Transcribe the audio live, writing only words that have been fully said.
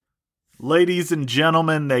Ladies and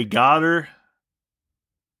gentlemen, they got her.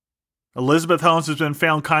 Elizabeth Holmes has been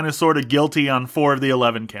found kind of sort of guilty on 4 of the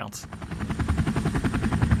 11 counts.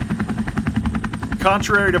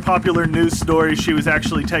 Contrary to popular news stories, she was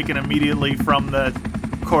actually taken immediately from the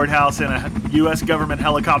courthouse in a U.S. government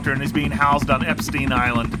helicopter and is being housed on Epstein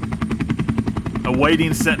Island,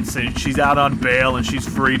 awaiting sentencing. She's out on bail and she's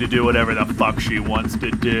free to do whatever the fuck she wants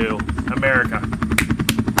to do. America.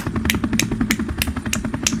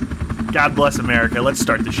 God bless America. Let's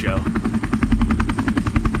start the show.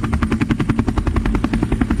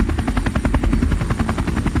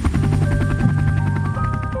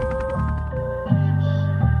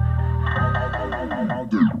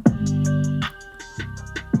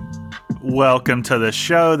 Welcome to the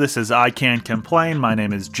show. This is I Can't Complain. My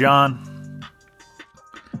name is John.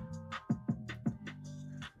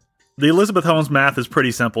 The Elizabeth Holmes math is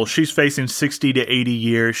pretty simple. She's facing 60 to 80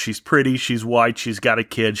 years. She's pretty. She's white. She's got a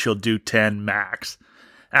kid. She'll do 10 max.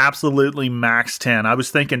 Absolutely max 10. I was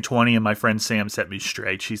thinking 20 and my friend Sam set me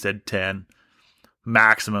straight. She said 10.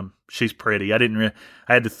 Maximum. She's pretty. I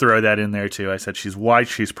had to throw that in there too. I said she's white.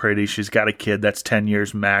 She's pretty. She's got a kid. That's 10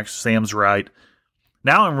 years max. Sam's right.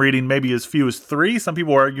 Now I'm reading maybe as few as 3. Some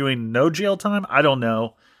people are arguing no jail time. I don't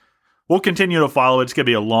know. We'll continue to follow it. It's going to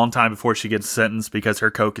be a long time before she gets sentenced because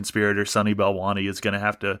her co-conspirator, Sunny Balwani, is going to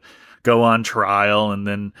have to go on trial, and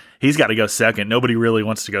then he's got to go second. Nobody really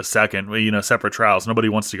wants to go second. Well, separate trials. Nobody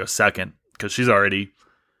wants to go second because she's already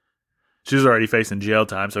facing jail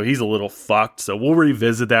time, so he's a little fucked. So we'll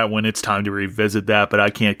revisit that when it's time to revisit that, but I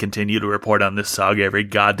can't continue to report on this saga every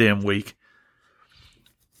goddamn week.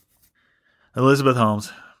 Elizabeth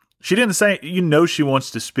Holmes. She didn't say, she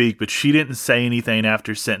wants to speak, but she didn't say anything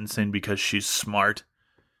after sentencing because she's smart.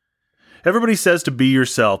 Everybody says to be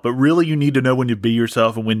yourself, but really you need to know when to be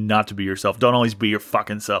yourself and when not to be yourself. Don't always be your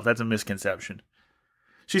fucking self. That's a misconception.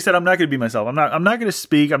 She said, I'm not going to be myself. I'm not going to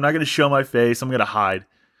speak. I'm not going to show my face. I'm going to hide.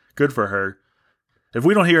 Good for her. If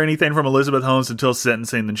we don't hear anything from Elizabeth Holmes until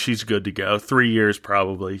sentencing, then she's good to go. 3 years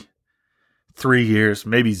probably. 3 years,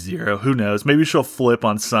 maybe 0. Who knows? Maybe she'll flip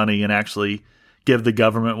on Sunny and actually give the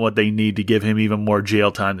government what they need to give him even more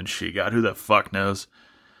jail time than she got. Who the fuck knows?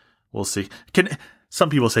 We'll see. Some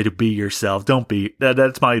people say to be yourself. Don't be.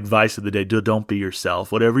 That's my advice of the day. Don't be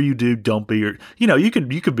yourself. Whatever you do, don't be your. You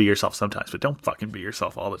could be yourself sometimes, but don't fucking be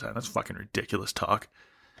yourself all the time. That's fucking ridiculous talk.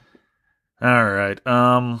 All right.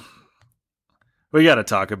 We got to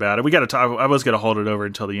talk about it. We got to talk. I was going to hold it over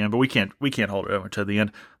until the end, but we can't hold it over until the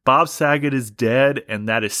end. Bob Saget is dead, and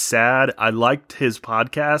that is sad. I liked his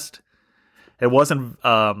podcast. It wasn't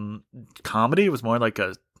comedy. It was more like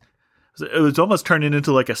it was almost turning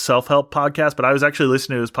into like a self-help podcast, but I was actually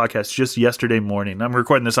listening to his podcast just yesterday morning. I'm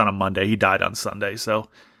recording this on a Monday. He died on Sunday. So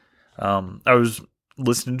I was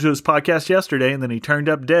listening to his podcast yesterday, and then he turned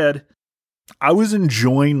up dead. I was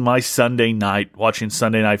enjoying my Sunday night watching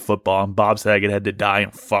Sunday Night Football, and Bob Saget had to die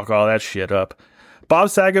and fuck all that shit up.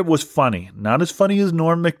 Bob Saget was funny. Not as funny as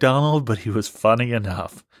Norm Macdonald, but he was funny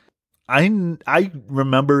enough. I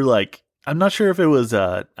remember, I'm not sure if it was,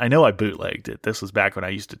 I know I bootlegged it. This was back when I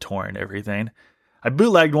used to tour and everything. I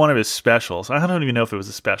bootlegged one of his specials. I don't even know if it was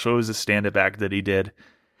a special. It was a stand-up act that he did.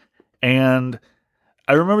 And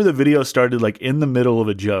I remember the video started in the middle of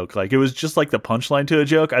a joke. It was just the punchline to a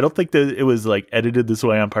joke. I don't think that it was edited this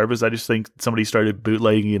way on purpose. I just think somebody started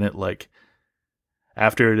bootlegging it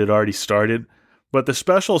after it had already started. But the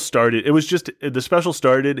special started, the special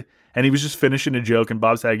started and he was just finishing a joke and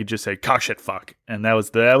Bob Saget just said, cock shit fuck. And that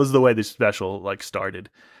was the way the special started.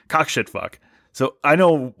 Cock shit fuck. So I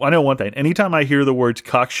know one thing. Anytime I hear the words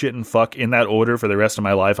cock shit and fuck in that order for the rest of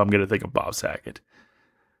my life, I'm going to think of Bob Saget.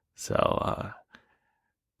 So,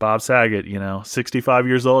 Bob Saget, 65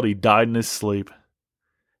 years old, he died in his sleep.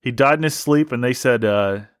 And they said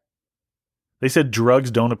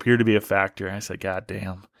drugs don't appear to be a factor. I said, God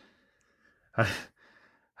damn.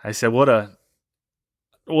 I said, what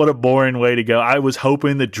a boring way to go. I was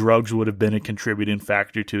hoping that drugs would have been a contributing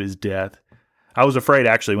factor to his death. I was afraid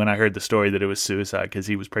actually when I heard the story that it was suicide because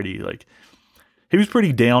he was pretty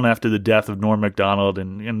down after the death of Norm Macdonald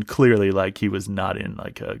and clearly he was not in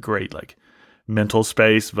a great mental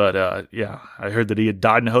space. But yeah, I heard that he had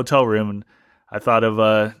died in a hotel room, and I thought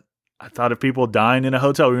of people dying in a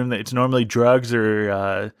hotel room that it's normally drugs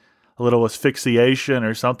or a little asphyxiation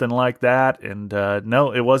or something like that. And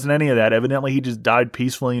no, it wasn't any of that. Evidently, he just died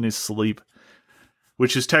peacefully in his sleep,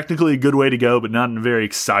 which is technically a good way to go, but not a very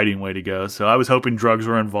exciting way to go. So I was hoping drugs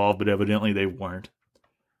were involved, but evidently they weren't.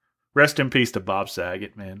 Rest in peace to Bob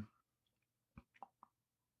Saget, man.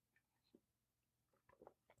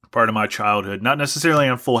 Part of my childhood. Not necessarily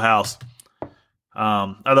on Full House.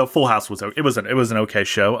 Although Full House was an okay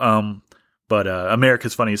show. But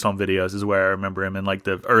America's Funniest Home Videos is where I remember him in like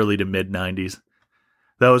the early to mid 90s.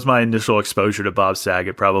 That was my initial exposure to Bob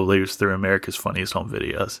Saget, probably was through America's Funniest Home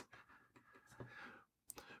Videos.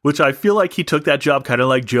 Which I feel like he took that job kind of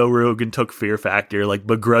like Joe Rogan took Fear Factor, like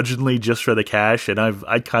begrudgingly just for the cash, and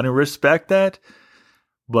I kind of respect that.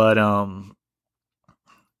 But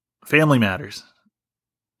Family Matters.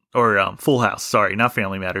 Or Full House, sorry, not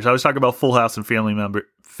Family Matters. I was talking about Full House and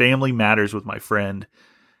Family Matters with my friend.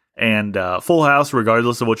 And Full House,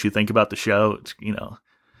 regardless of what you think about the show, it's,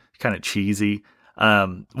 kind of cheesy.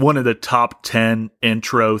 One of the top 10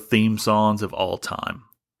 intro theme songs of all time.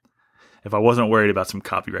 If I wasn't worried about some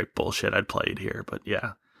copyright bullshit, I'd play it here. But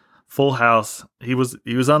yeah, Full House. He was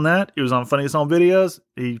on that. He was on Funniest Home Videos.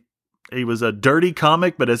 He was a dirty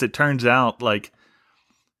comic, but as it turns out, like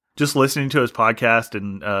just listening to his podcast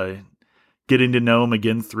and getting to know him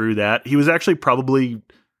again through that, he was actually probably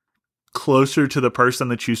closer to the person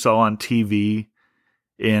that you saw on TV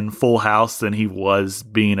in Full House than he was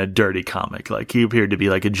being a dirty comic. Like he appeared to be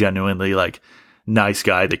like a genuinely like nice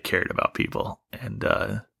guy that cared about people. And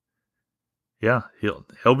yeah,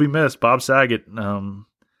 he'll be missed. Bob Saget.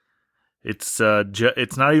 It's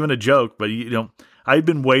not even a joke, but I've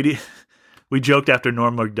been waiting. We joked after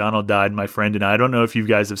Norm Macdonald died, my friend and I don't know if you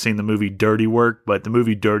guys have seen the movie Dirty Work, but the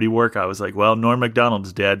movie Dirty Work, I was like, well, Norm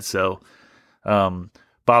Macdonald's dead. So,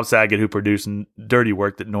 Bob Saget, who produced Dirty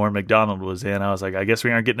Work that Norm Macdonald was in, I was like, I guess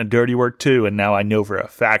we aren't getting a Dirty Work 2. And now I know for a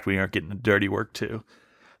fact we aren't getting a Dirty Work 2.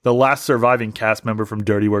 The last surviving cast member from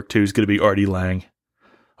Dirty Work 2 is going to be Artie Lang,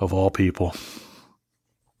 of all people.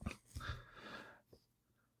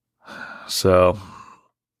 So,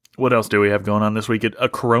 what else do we have going on this week? A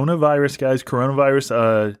coronavirus, guys.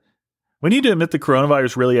 Coronavirus. We need to admit the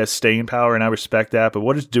coronavirus really has staying power, and I respect that. But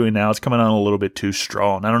what it's doing now, it's coming on a little bit too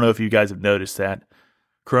strong. I don't know if you guys have noticed that.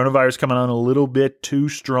 Coronavirus coming on a little bit too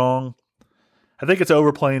strong. I think it's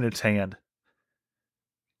overplaying its hand.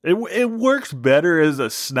 It works better as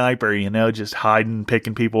a sniper, just hiding,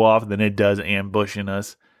 picking people off than it does ambushing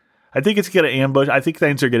us. I think it's going to ambush. I think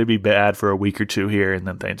things are going to be bad for a week or two here, and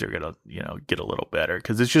then things are going to, get a little better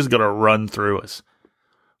because it's just going to run through us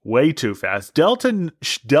way too fast.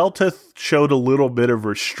 Delta showed a little bit of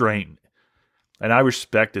restraint, and I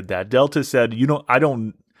respected that. Delta said, I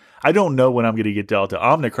don't know when I'm going to get Delta.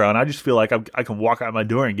 Omicron, I just feel like I can walk out my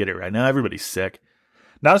door and get it right now. Everybody's sick.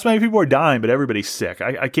 Not as many people are dying, but everybody's sick.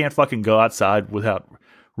 I can't fucking go outside without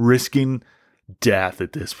risking death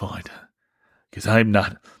at this point because I'm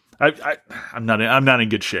not in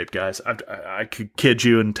good shape, guys. I could kid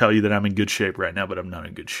you and tell you that I'm in good shape right now, but I'm not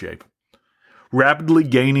in good shape. Rapidly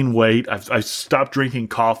gaining weight. I've stopped drinking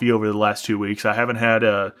coffee over the last 2 weeks. I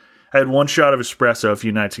had one shot of espresso a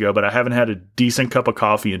few nights ago, but I haven't had a decent cup of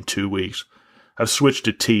coffee in 2 weeks. I've switched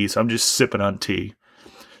to tea, so I'm just sipping on tea.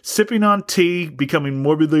 Sipping on tea, becoming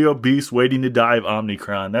morbidly obese, waiting to die of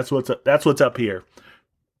Omicron. That's what's up here.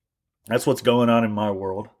 That's what's going on in my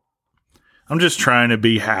world. I'm just trying to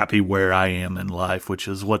be happy where I am in life, which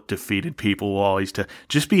is what defeated people will always tell.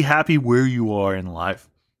 Just be happy where you are in life.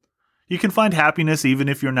 You can find happiness even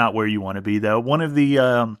if you're not where you want to be, though. One of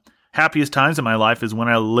the happiest times in my life is when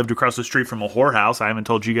I lived across the street from a whorehouse. I haven't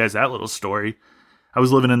told you guys that little story. I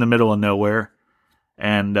was living in the middle of nowhere,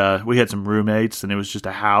 and we had some roommates, and it was just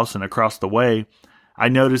a house, and across the way, I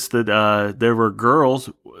noticed that there were girls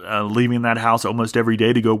leaving that house almost every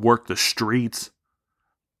day to go work the streets.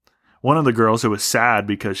 One of the girls, who was sad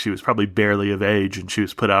because she was probably barely of age and she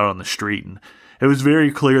was put out on the street, and it was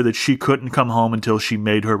very clear that she couldn't come home until she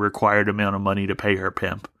made her required amount of money to pay her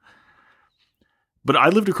pimp. But I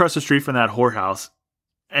lived across the street from that whorehouse,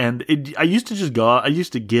 and I used to just go. I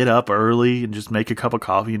used to get up early and just make a cup of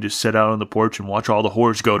coffee and just sit out on the porch and watch all the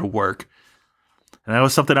whores go to work. And that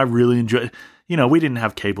was something I really enjoyed. We didn't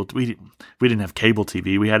have cable. We didn't have cable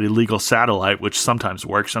TV. We had illegal satellite, which sometimes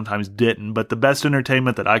worked, sometimes didn't. But the best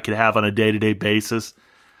entertainment that I could have on a day-to-day basis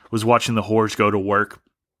was watching the whores go to work.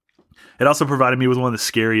 It also provided me with one of the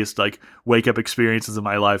scariest wake-up experiences of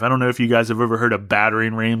my life. I don't know if you guys have ever heard a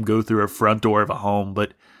battering ram go through a front door of a home,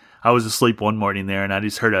 but I was asleep one morning there, and I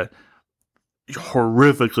just heard a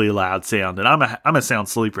horrifically loud sound. And I'm a sound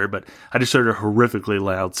sleeper, but I just heard a horrifically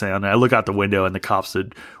loud sound. And I look out the window, and the cops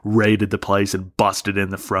had raided the place and busted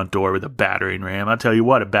in the front door with a battering ram. I tell you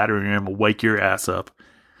what, a battering ram will wake your ass up.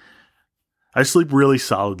 I sleep really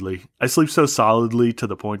solidly. I sleep so solidly to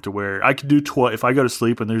the point to where I could do 12 if I go to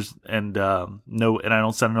sleep and I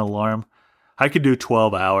don't set an alarm. I could do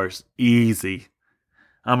 12 hours easy.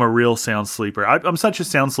 I'm a real sound sleeper. I'm such a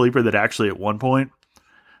sound sleeper that actually at one point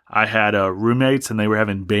I had roommates and they were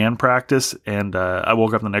having band practice, and I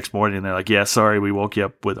woke up the next morning and they're like, "Yeah, sorry, we woke you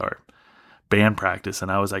up with our band practice.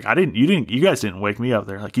 And I was like, you guys didn't wake me up.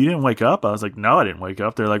 They're like, you didn't wake up? I was like, no, I didn't wake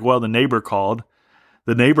up. They're like, well, the neighbor called.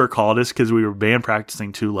 The neighbor called us because we were band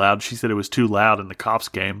practicing too loud. She said it was too loud and the cops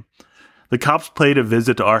came. The cops paid a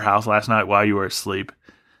visit to our house last night while you were asleep.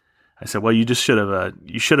 I said, well, you should have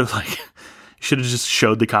just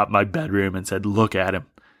showed the cop my bedroom and said, look at him.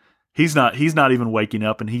 He's not even waking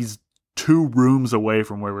up, and he's 2 rooms away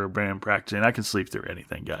from where we're band practicing. I can sleep through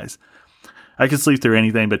anything, guys. I can sleep through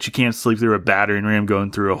anything, but you can't sleep through a battering ram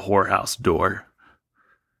going through a whorehouse door.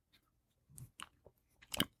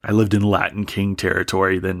 I lived in Latin King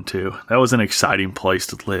territory then too. That was an exciting place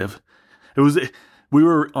to live. We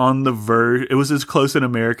were on the verge. It was as close in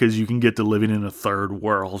America as you can get to living in a third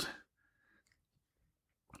world.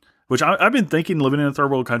 Which I've been thinking living in a third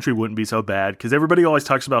world country wouldn't be so bad, because everybody always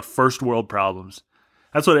talks about first world problems.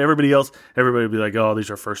 That's what everybody would be like, oh, these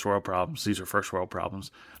are first world problems. These are first world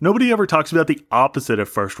problems. Nobody ever talks about the opposite of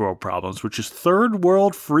first world problems, which is third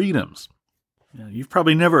world freedoms. Yeah, you've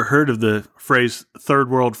probably never heard of the phrase third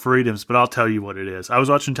world freedoms, but I'll tell you what it is. I was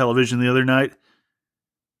watching television the other night,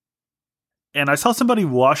 and I saw somebody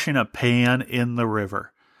washing a pan in the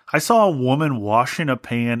river. I saw a woman washing a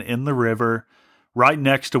pan in the river right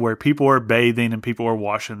next to where people are bathing and people are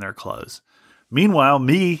washing their clothes. Meanwhile,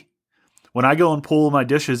 when I go and pull my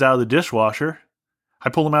dishes out of the dishwasher, I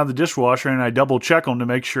pull them out of the dishwasher and I double check them to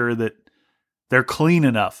make sure that they're clean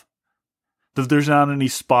enough, that there's not any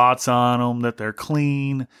spots on them, that they're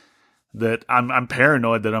clean, that I'm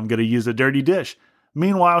paranoid that I'm going to use a dirty dish.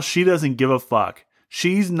 Meanwhile, she doesn't give a fuck.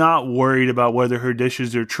 She's not worried about whether her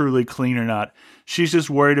dishes are truly clean or not. She's just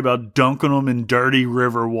worried about dunking them in dirty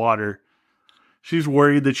river water. She's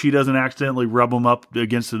worried that she doesn't accidentally rub them up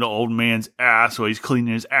against an old man's ass while he's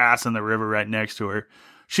cleaning his ass in the river right next to her.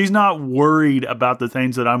 She's not worried about the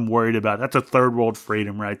things that I'm worried about. That's a third world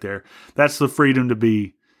freedom right there. That's the freedom to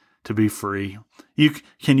be free.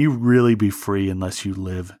 Can you really be free unless you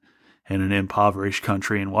live in an impoverished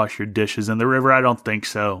country and wash your dishes in the river? I don't think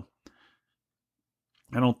so.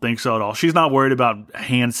 I don't think so at all. She's not worried about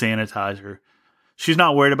hand sanitizer. She's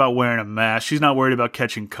not worried about wearing a mask. She's not worried about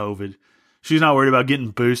catching COVID. She's not worried about getting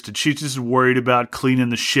boosted. She's just worried about cleaning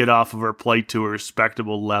the shit off of her plate to a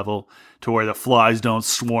respectable level to where the flies don't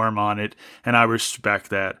swarm on it. And I respect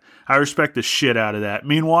that. I respect the shit out of that.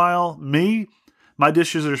 Meanwhile, my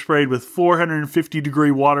dishes are sprayed with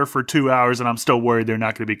 450-degree water for 2 hours, and I'm still worried they're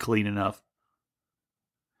not going to be clean enough.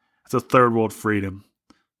 It's a third world freedom.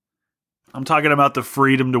 I'm talking about the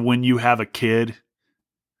freedom to when you have a kid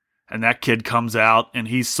and that kid comes out and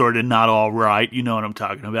he's sort of not all right. You know what I'm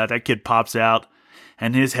talking about. That kid pops out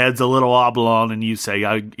and his head's a little oblong, and you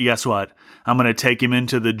say, guess what? I'm going to take him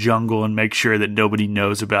into the jungle and make sure that nobody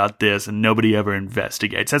knows about this and nobody ever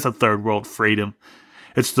investigates. That's a third world freedom.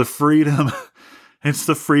 It's the freedom. It's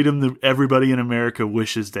the freedom that everybody in America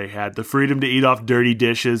wishes they had. The freedom to eat off dirty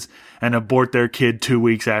dishes and abort their kid 2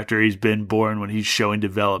 weeks after he's been born when he's showing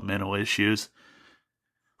developmental issues.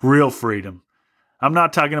 Real freedom. I'm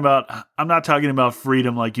not talking about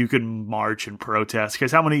freedom like you can march and protest.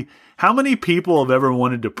 Because how many people have ever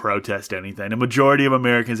wanted to protest anything? A majority of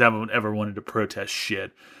Americans haven't ever wanted to protest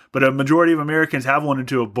shit. But a majority of Americans have wanted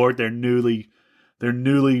to abort their newly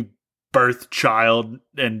birthed child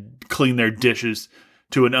and clean their dishes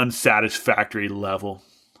to an unsatisfactory level.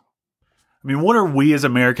 I mean, what are we as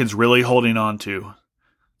Americans really holding on to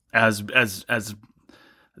as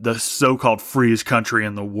the so-called freest country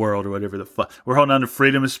in the world, or whatever the fuck? We're holding on to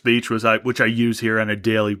freedom of speech, which I use here on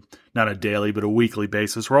a weekly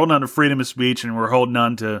basis. We're holding on to freedom of speech, and we're holding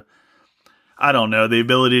on to, I don't know, the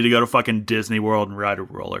ability to go to fucking Disney World and ride a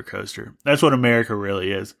roller coaster. That's what America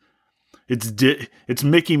really is. It's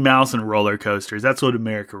Mickey Mouse and roller coasters. That's what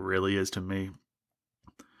America really is to me.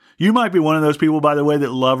 You might be one of those people, by the way,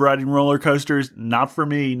 that love riding roller coasters. Not for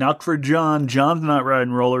me. Not for John. John's not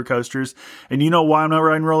riding roller coasters. And you know why I'm not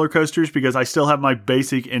riding roller coasters? Because I still have my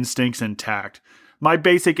basic instincts intact. My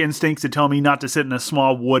basic instincts that tell me not to sit in a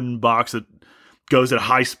small wooden box that goes at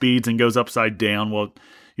high speeds and goes upside down. Well,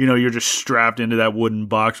 you know, you're just strapped into that wooden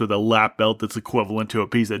box with a lap belt that's equivalent to a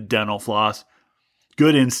piece of dental floss.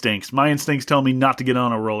 Good instincts. My instincts tell me not to get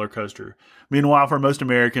on a roller coaster. Meanwhile, for most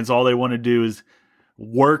Americans, all they want to do is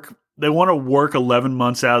work. They want to work 11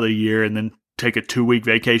 months out of the year and then take a 2-week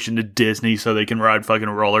vacation to Disney so they can ride fucking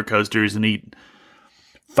roller coasters and eat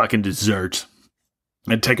fucking desserts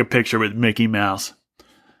and take a picture with Mickey Mouse.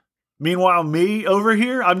 Meanwhile, me over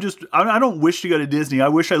here, I don't wish to go to Disney. I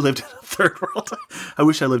wish I lived in a third world. I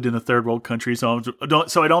wish I lived in a third world country so I don't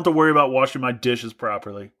have to worry about washing my dishes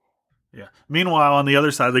properly. Yeah. Meanwhile, on the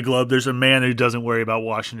other side of the globe, there's a man who doesn't worry about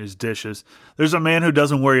washing his dishes. There's a man who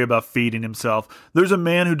doesn't worry about feeding himself. There's a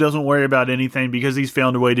man who doesn't worry about anything because he's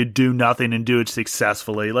found a way to do nothing and do it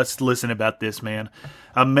successfully. Let's listen about this man.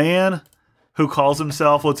 A man who calls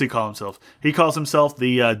himself, what's he call himself? He calls himself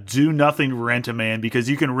the do-nothing rent-a-man because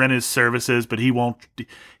you can rent his services, but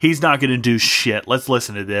he's not going to do shit. Let's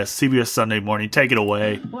listen to this. CBS Sunday Morning. Take it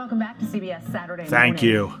away. Welcome back to CBS Saturday Morning. Thank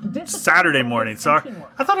you. Saturday Morning. Sorry.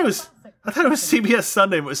 I thought it was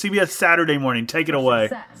CBS Saturday Morning. Take it away.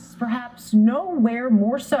 Success, perhaps nowhere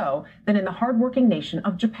more so than in the hardworking nation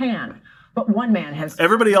of Japan. But one man has...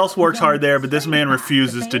 Everybody else works hard there, but this man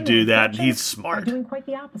refuses to do that, and he's smart. Doing quite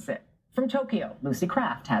the opposite. From Tokyo, Lucy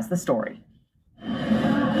Kraft has the story.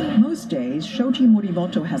 Most days, Shoji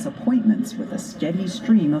Morimoto has appointments with a steady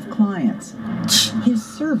stream of clients. His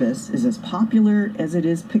service is as popular as it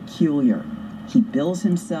is peculiar. He bills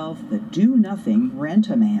himself the do-nothing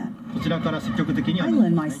rent-a-man. I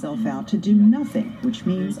lend myself out to do nothing, which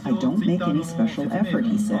means I don't make any special effort,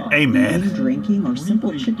 he said. Amen. Eating, drinking, or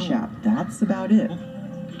simple chit-chat, that's about it.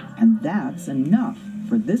 And that's enough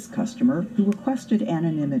for this customer who requested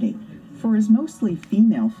anonymity. For his mostly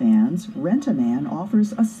female fans, Rent-A-Man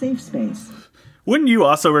offers a safe space. Wouldn't you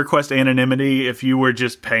also request anonymity if you were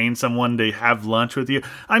just paying someone to have lunch with you?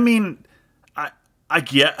 I mean, I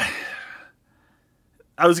get...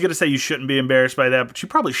 I was going to say you shouldn't be embarrassed by that, but you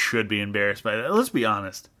probably should be embarrassed by that. Let's be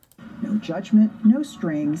honest. No judgment, no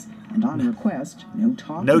strings, and on request, no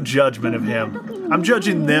talking. No judgment of him. I'm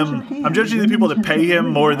judging them. I'm judging the people that pay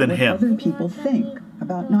him more than him. Other people think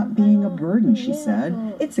about not being a burden, she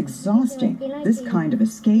said. It's exhausting. This kind of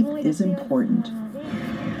escape is important.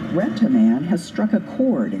 Rent-A-Man has struck a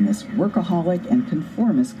chord in this workaholic and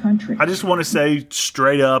conformist country. I just want to say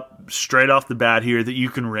straight off the bat here that you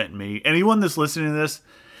can rent me. Anyone that's listening to this,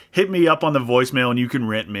 hit me up on the voicemail and you can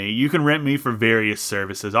rent me. You can rent me for various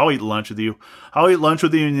services. I'll eat lunch with you.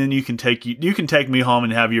 And then you can take me home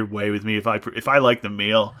and have your way with me if I like the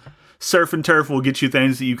meal. Surf and turf will get you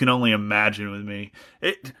things that you can only imagine with me.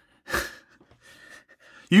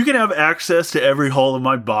 You can have access to every hole of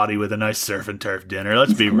my body with a nice surf and turf dinner.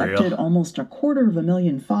 Let's be real. He's collected almost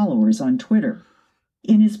 250,000 followers on Twitter.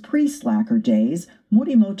 In his pre-Slacker days,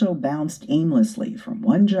 Morimoto bounced aimlessly from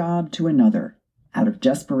one job to another. Out of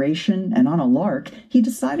desperation and on a lark, he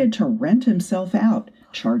decided to rent himself out,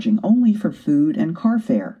 charging only for food and car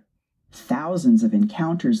fare. Thousands of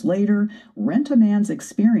encounters later, Rent-A-Man's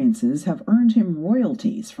experiences have earned him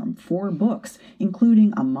royalties from 4 books,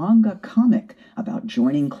 including a manga comic about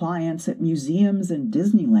joining clients at museums and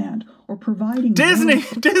Disneyland, or providing...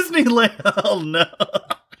 Disneyland! Oh, no.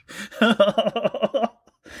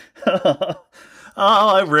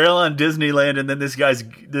 I rail on Disneyland, and then this guy's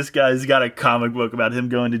got a comic book about him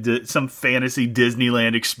going to some fantasy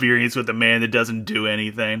Disneyland experience with a man that doesn't do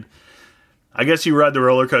anything. I guess you ride the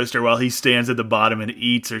roller coaster while he stands at the bottom and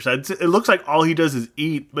eats. It looks like all he does is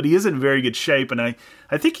eat, but he is in very good shape. And I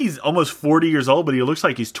think he's almost 40 years old, but he looks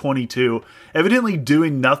like he's 22. Evidently,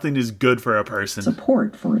 doing nothing is good for a person.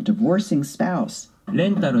 Support for a divorcing spouse.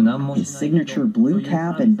 His signature blue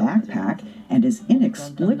cap and backpack and his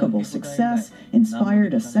inexplicable success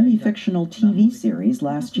inspired a semi-fictional TV series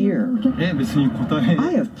last year.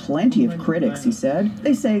 I have plenty of critics, he said.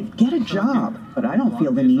 They say, get a job, but I don't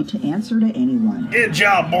feel the need to answer to anyone. Get a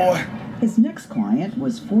job, boy. His next client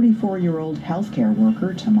was 44-year-old healthcare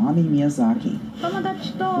worker Tamami Miyazaki.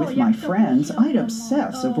 With my friends, I'd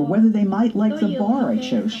obsess over whether they might like the bar I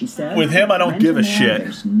chose, she said. With him, I don't give a shit.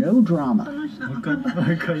 There's no drama.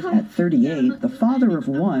 At 38, the father of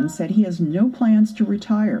one said he has no plans to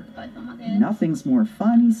retire. Nothing's more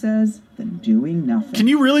fun, he says, than doing nothing. Can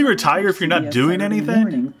you really retire if you're not doing anything?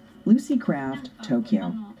 Morning, Lucy Kraft,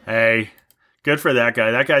 Tokyo. Hey. Good for that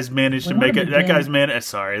guy. That guy's managed to make it. That guy's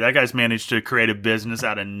managed to create a business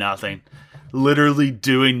out of nothing. Literally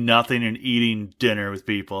doing nothing and eating dinner with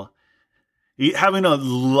people. Having a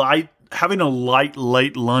light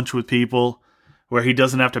late lunch with people where he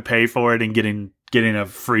doesn't have to pay for it and getting a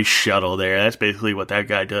free shuttle there. That's basically what that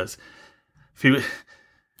guy does.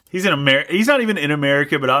 He's in America. He's not even in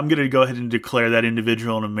America, but I'm going to go ahead and declare that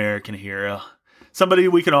individual an American hero. Somebody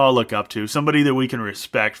we can all look up to. Somebody that we can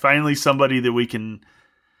respect. Finally, somebody that we can...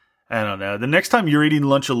 I don't know. The next time you're eating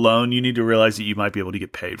lunch alone, you need to realize that you might be able to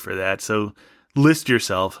get paid for that. So list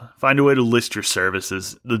yourself. Find a way to list your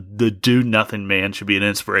services. The do-nothing man should be an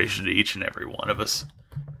inspiration to each and every one of us.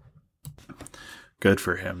 Good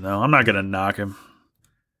for him, though. I'm not going to knock him.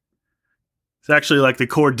 It's actually like the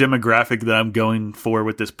core demographic that I'm going for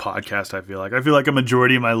with this podcast, I feel like. I feel like a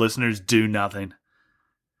majority of my listeners do nothing.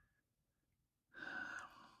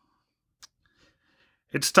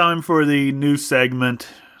 It's time for the new segment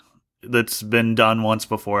that's been done once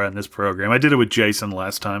before on this program. I did it with Jason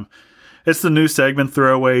last time. It's the new segment,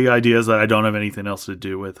 throwaway ideas that I don't have anything else to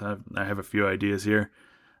do with. I have a few ideas here.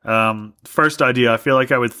 First idea, I feel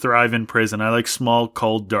like I would thrive in prison. I like small,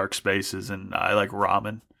 cold, dark spaces, and I like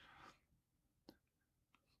ramen.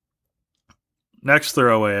 Next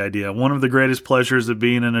throwaway idea. One of the greatest pleasures of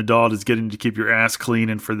being an adult is getting to keep your ass clean,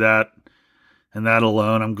 and for that, and that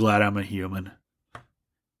alone, I'm glad I'm a human.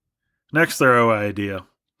 Next throwaway idea.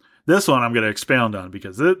 This one I'm going to expound on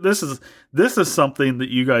because this is something that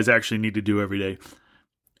you guys actually need to do every day.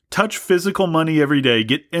 Touch physical money every day.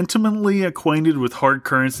 Get intimately acquainted with hard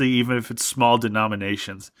currency, even if it's small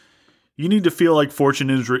denominations. You need to feel like fortune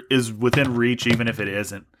is within reach, even if it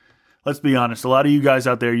isn't. Let's be honest. A lot of you guys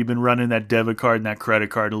out there, you've been running that debit card and that credit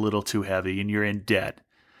card a little too heavy, and you're in debt.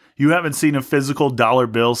 You haven't seen a physical dollar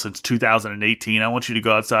bill since 2018. I want you to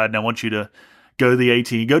go outside and I want you to go to the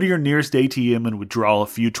ATM. Go to your nearest ATM and withdraw a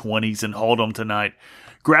few 20s and hold them tonight.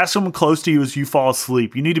 Grasp them close to you as you fall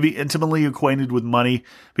asleep. You need to be intimately acquainted with money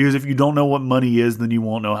because if you don't know what money is, then you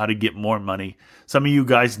won't know how to get more money. Some of you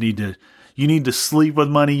guys need to sleep with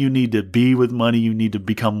money. You need to be with money. You need to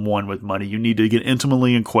become one with money. You need to get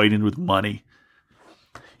intimately acquainted with money.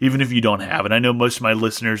 Even if you don't have it. I know most of my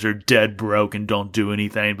listeners are dead broke and don't do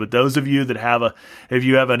anything, but those of you that if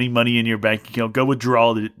you have any money in your bank account, go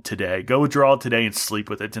withdraw it today. Go withdraw it today and sleep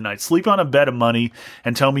with it tonight. Sleep on a bed of money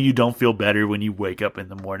and tell me you don't feel better when you wake up in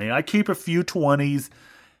the morning. I keep a few 20s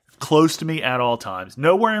close to me at all times.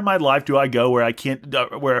 Nowhere in my life do I go where a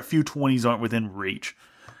few 20s aren't within reach.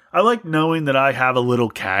 I like knowing that I have a little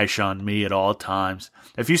cash on me at all times.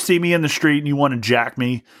 If you see me in the street and you want to jack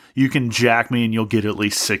me, you can jack me and you'll get at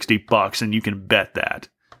least $60 and you can bet that.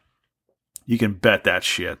 You can bet that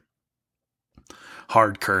shit.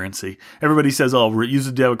 Hard currency. Everybody says, oh, use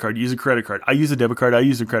a debit card, use a credit card. I use a debit card, I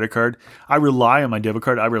use a credit card. I rely on my debit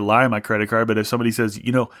card, I rely on my credit card. But if somebody says,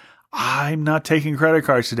 I'm not taking credit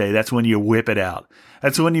cards today, that's when you whip it out.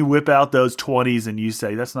 That's when you whip out those 20s and you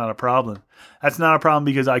say, that's not a problem. That's not a problem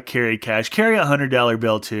because I carry cash. Carry a $100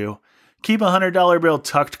 bill too. Keep a $100 bill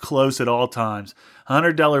tucked close at all times.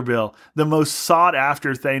 $100 bill. The most sought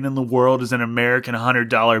after thing in the world is an American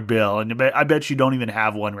 $100 bill. And I bet you don't even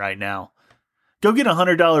have one right now. Go get a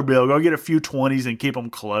 $100 bill. Go get a few 20s and keep them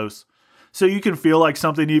close. So you can feel like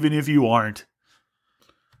something even if you aren't.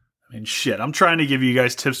 I mean, shit, I'm trying to give you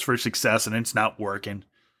guys tips for success and it's not working.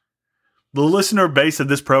 The listener base of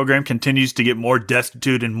this program continues to get more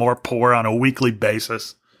destitute and more poor on a weekly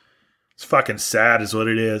basis. It's fucking sad is what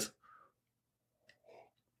it is.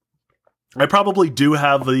 I probably do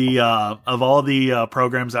have of all the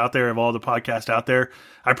programs out there, of all the podcasts out there,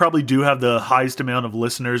 I probably do have the highest amount of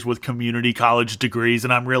listeners with community college degrees,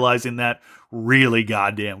 and I'm realizing that really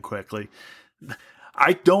goddamn quickly.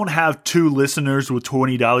 I don't have 2 listeners with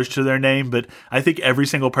 $20 to their name, but I think every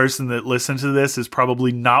single person that listens to this is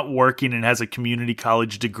probably not working and has a community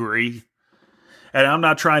college degree. And I'm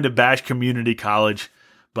not trying to bash community college,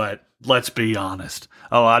 but let's be honest.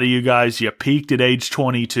 A lot of you guys, you peaked at age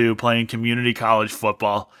 22 playing community college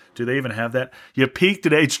football. Do they even have that? You peaked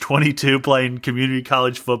at age 22 playing community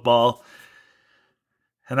college football.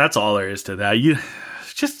 And that's all there is to that. You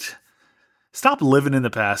just stop living in the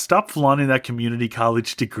past. Stop flaunting that community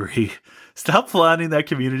college degree. Stop flaunting that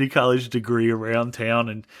community college degree around town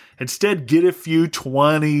and instead get a few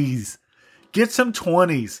 20s. Get some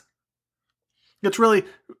 20s. It's really,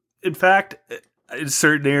 in fact, in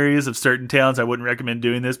certain areas of certain towns, I wouldn't recommend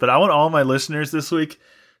doing this, but I want all my listeners this week.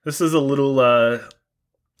 This is a little, I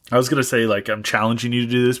was going to say like I'm challenging you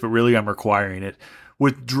to do this, but really I'm requiring it.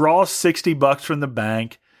 Withdraw $60 from the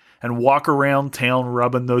bank and walk around town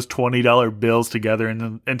rubbing those $20 bills together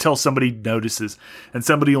until somebody notices. And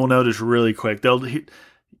somebody will notice really quick. I'm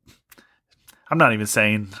not even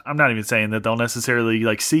saying that they'll necessarily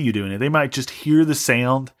like see you doing it. They might just hear the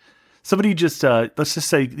sound. Somebody just, let's just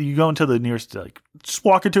say you go into the nearest, just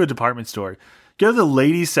walk into a department store. Go to the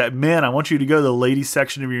ladies set. Man, I want you to go to the ladies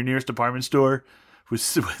section of your nearest department store with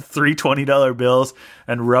 3 $20 bills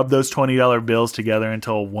and rub those $20 bills together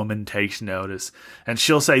until a woman takes notice. And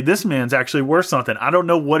she'll say, this man's actually worth something. I don't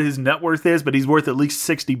know what his net worth is, but he's worth at least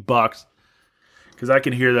 $60. Because I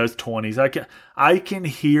can hear those 20s. I can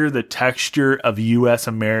hear the texture of U.S.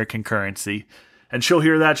 American currency. And she'll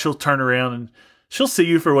hear that. She'll turn around and she'll see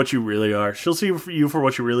you for what you really are. She'll see you for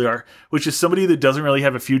what you really are, which is somebody that doesn't really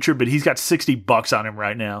have a future, but he's got $60 on him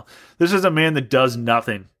right now. This is a man that does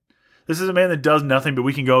nothing. This is a man that does nothing, but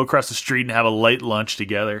we can go across the street and have a late lunch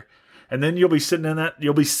together. And then you'll be sitting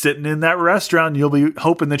in that restaurant and you'll be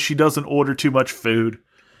hoping that she doesn't order too much food.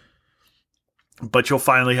 but you'll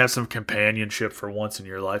finally have some companionship for once in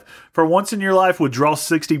your life. For once in your life, withdraw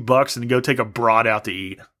 $60 and go take a broad out to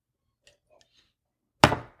eat.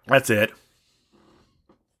 That's it.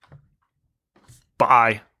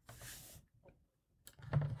 Bye.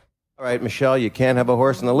 All right, Michelle, you can't have a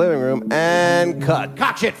horse in the living room, and cut.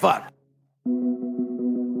 Cock shit fuck.